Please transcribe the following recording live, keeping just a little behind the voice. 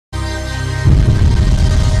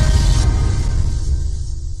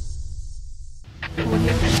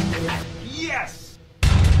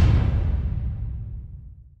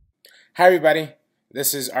Hi everybody,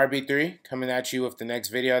 this is RB3 coming at you with the next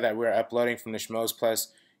video that we're uploading from the Schmoes Plus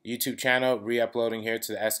YouTube channel, re-uploading here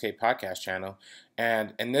to the SK Podcast channel.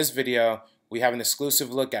 And in this video, we have an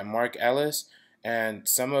exclusive look at Mark Ellis and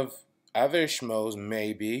some of other schmoes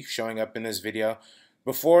may be showing up in this video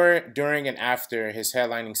before, during, and after his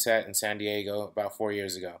headlining set in San Diego about 4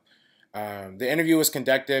 years ago. The interview was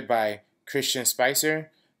conducted by Christian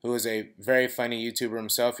Spicer, who is a very funny YouTuber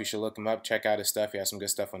himself. You should look him up, check out his stuff. He has some good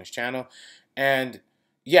stuff on his channel. And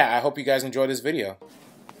yeah, I hope you guys enjoy this video.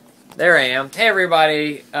 There I am. Hey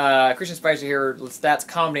everybody, Christian Spicer here, Stats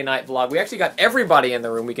Comedy Night Vlog. We actually got everybody in the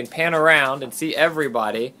room. We can pan around and see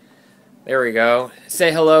everybody. There we go.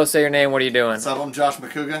 Say hello, say your name, what are you doing? What's up, I'm Josh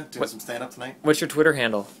Macuga, doing some stand-up tonight. What's your Twitter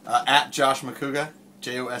handle? At Josh Macuga,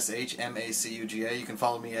 JoshMacuga. You can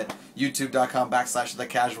follow me at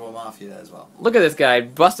youtube.com/thecasualmafia as well. Look at this guy,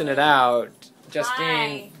 busting it out. Justine,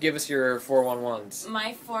 Hi. Give us your 411s.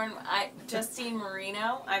 Justine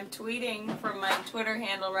Marino. I'm tweeting from my Twitter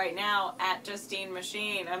handle right now, at Justine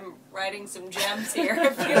Machine. I'm writing some gems here.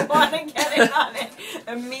 If you want to get in on it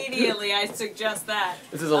immediately, I suggest that.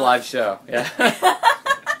 This is a live show, yeah.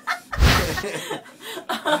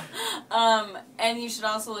 And you should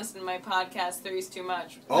also listen to my podcast, Three's Too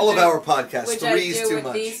Much. All of our podcasts, Which Three's I do Too with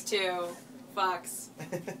Much. these two fucks.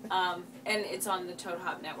 And it's on the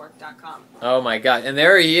ToadHopNetwork.com. Oh my god, and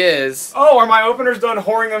there he is. Oh, are my openers done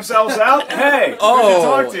whoring themselves out? Hey, Oh, good to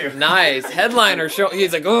talk to you. nice. Headliner show.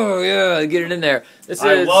 He's like, oh yeah, get it in there.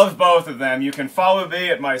 I love both of them. You can follow me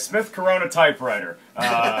at my Smith Corona typewriter.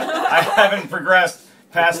 I haven't progressed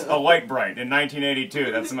past a light bright in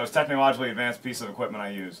 1982. That's the most technologically advanced piece of equipment I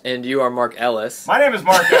use. And you are Mark Ellis. My name is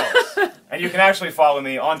Mark Ellis, and you can actually follow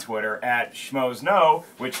me on Twitter at SchmoesKnow,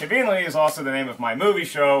 which conveniently is also the name of my movie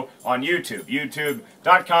show on YouTube,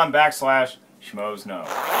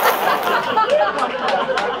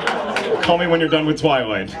 youtube.com/SchmoesKnow. Call me when you're done with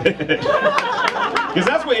Twilight. Because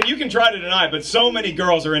that's what, and you can try to deny it, but so many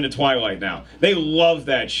girls are into Twilight now. They love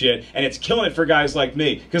that shit, and it's killing it for guys like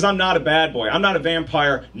me. Because I'm not a bad boy. I'm not a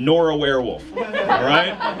vampire, nor a werewolf.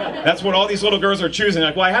 Alright? That's what all these little girls are choosing.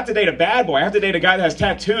 Like, well, I have to date a bad boy. I have to date a guy that has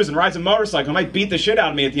tattoos and rides a motorcycle. Might beat the shit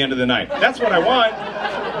out of me at the end of the night. That's what I want.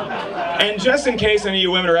 And just in case any of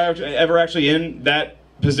you women are ever actually in that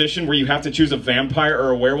position where you have to choose a vampire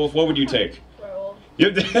or a werewolf, what would you take? She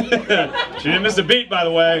didn't miss a beat, by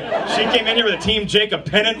the way. She came in here with a Team Jacob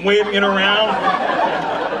pennant waving it around.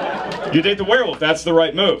 You date the werewolf. That's the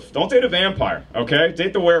right move. Don't date a vampire, okay?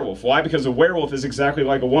 Date the werewolf. Why? Because a werewolf is exactly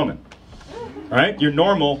like a woman. Right? You're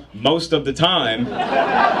normal most of the time. Then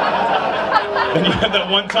you have that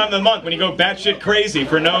one time of the month when you go batshit crazy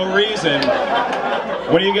for no reason.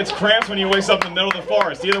 When he gets cramps when he wakes up in the middle of the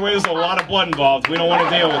forest. Either way, there's a lot of blood involved. We don't want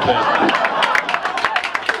to deal with it.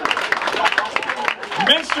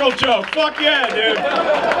 Minstrel joke. Fuck yeah, dude.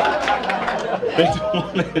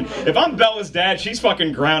 If I'm Bella's dad, she's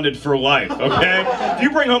fucking grounded for life, okay? If you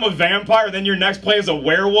bring home a vampire, then your next play is a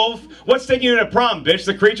werewolf, what's taking you to prom, bitch?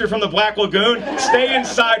 The creature from the Black Lagoon? Stay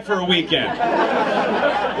inside for a weekend.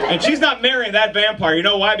 And she's not marrying that vampire. You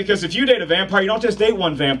know why? Because if you date a vampire, you don't just date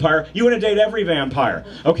one vampire. You want to date every vampire,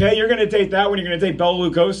 okay? You're going to date that one. You're going to date Bela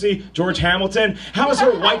Lugosi, George Hamilton. How is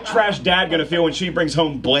her white trash dad going to feel when she brings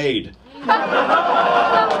home Blade?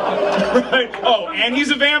 Right? Oh, and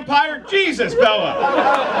he's a vampire? Jesus, Bella!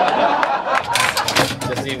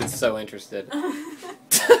 Justine is so interested.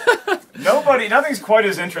 Nothing's quite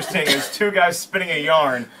as interesting as two guys spinning a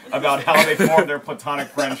yarn about how they formed their platonic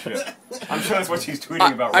friendship. I'm sure that's what she's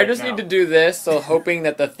tweeting about right now. I just need to do this, so hoping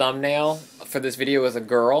that the thumbnail for this video is a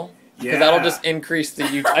girl. Because that'll just increase the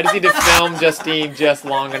YouTube. I just need to film Justine just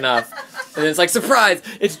long enough. And it's like, surprise!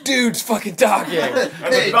 It's dudes fucking talking! And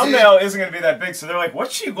the thumbnail isn't going to be that big, so they're like,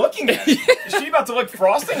 what's she looking at? Is she about to lick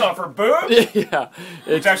frosting off her boob? Yeah.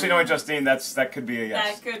 Which actually, knowing Justine, that could be a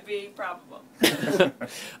yes. That could be probable.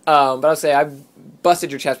 But I'll say, I've busted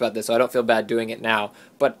your chest about this, so I don't feel bad doing it now.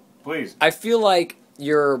 But please. I feel like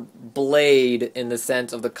you're Blade in the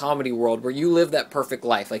sense of the comedy world, where you live that perfect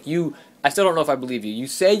life. Like I still don't know if I believe you. You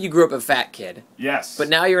say you grew up a fat kid. Yes. But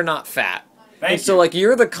now you're not fat. Thank you. So, like,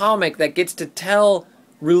 you're the comic that gets to tell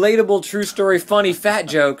relatable, true story, funny fat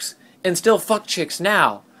jokes and still fuck chicks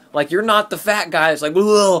now. Like, you're not the fat guy that's like,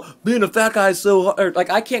 well, being a fat guy is so hard. Like,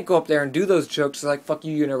 I can't go up there and do those jokes like, fuck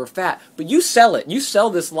you, you're never fat. But you sell it. You sell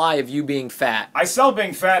this lie of you being fat. I sell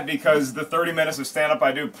being fat because the 30 minutes of stand-up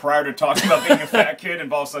I do prior to talking about being a fat kid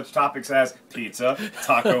involves such topics as pizza,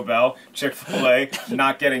 Taco Bell, Chick-fil-A,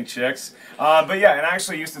 not getting chicks. But yeah, and I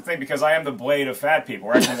actually used to think, because I am the Blade of fat people,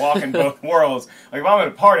 where I can walk in both worlds. Like, if I'm at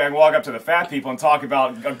a party, I can walk up to the fat people and talk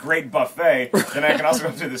about a great buffet. Then I can also go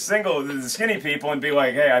up to the skinny people and be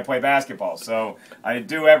like, hey, I I play basketball, so I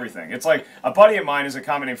do everything. It's like a buddy of mine is a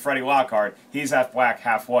comic named Freddie Lockhart. He's half black,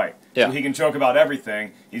 half white. Yeah. So he can joke about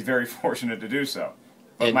everything. He's very fortunate to do so.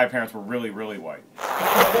 But my parents were really, really white.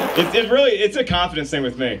 It's a confidence thing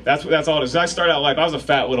with me. That's all it is. I started out life, I was a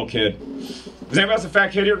fat little kid. Was anybody else a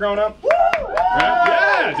fat kid here growing up? Right?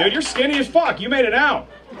 Yeah, dude, you're skinny as fuck. You made it out.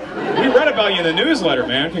 We read about you in the newsletter,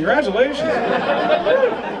 man. Congratulations.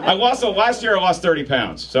 Last year I lost 30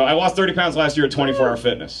 pounds. So I lost 30 pounds last year at 24-hour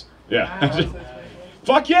fitness. Yeah.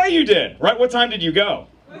 Fuck yeah, you did. Right? What time did you go?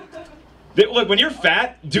 Look, when you're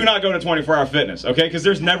fat, do not go to 24-hour fitness, okay? Because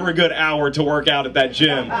there's never a good hour to work out at that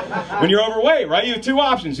gym. When you're overweight, right, you have two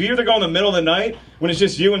options. You either go in the middle of the night, when it's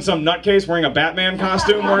just you and some nutcase wearing a Batman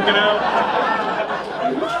costume working out.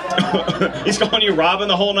 He's calling you Robin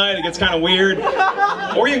the whole night, it gets kind of weird.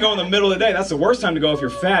 Or you can go in the middle of the day. That's the worst time to go if you're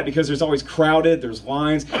fat, because there's always crowded, there's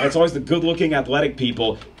lines, and it's always the good-looking athletic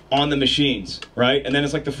people on the machines, right? And then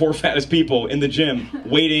it's like the 4 fattest people in the gym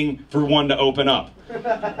waiting for one to open up.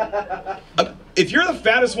 If you're the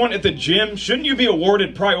fattest one at the gym, shouldn't you be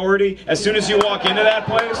awarded priority as soon as you walk into that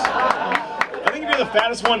place? I think if you're the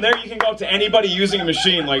fattest one there, you can go up to anybody using a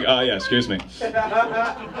machine like, yeah, excuse me.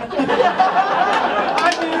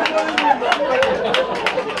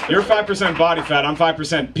 You're 5% body fat, I'm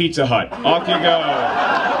 5% Pizza Hut. Off you go.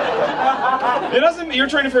 It doesn't mean you're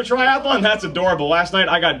training for a triathlon? That's adorable. Last night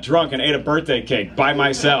I got drunk and ate a birthday cake by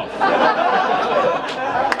myself.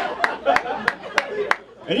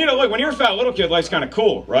 And you know, look, when you're a fat little kid, life's kind of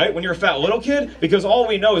cool, right? When you're a fat little kid, because all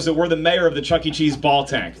we know is that we're the mayor of the Chuck E. Cheese ball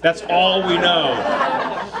tank. That's all we know.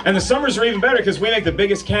 And the summers are even better because we make the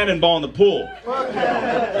biggest cannonball in the pool.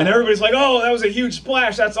 And everybody's like, oh, that was a huge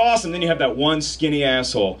splash, that's awesome. Then you have that one skinny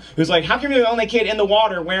asshole who's like, how come you're the only kid in the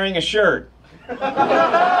water wearing a shirt? You're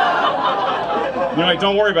like,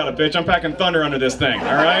 don't worry about it, bitch. I'm packing thunder under this thing,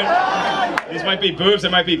 all right? These might be boobs, they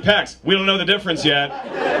might be pecs. We don't know the difference yet.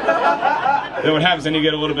 Then what happens, then you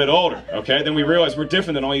get a little bit older, okay? Then we realize we're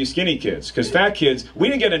different than all you skinny kids. Because fat kids, we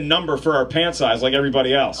didn't get a number for our pant size like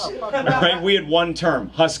everybody else. Right? We had one term,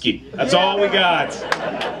 husky. That's all we got.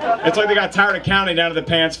 It's like they got tired of counting down to the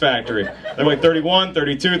pants factory. They're like 31,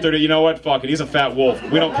 32, 30, you know what? Fuck it, he's a fat wolf.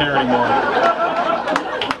 We don't care anymore.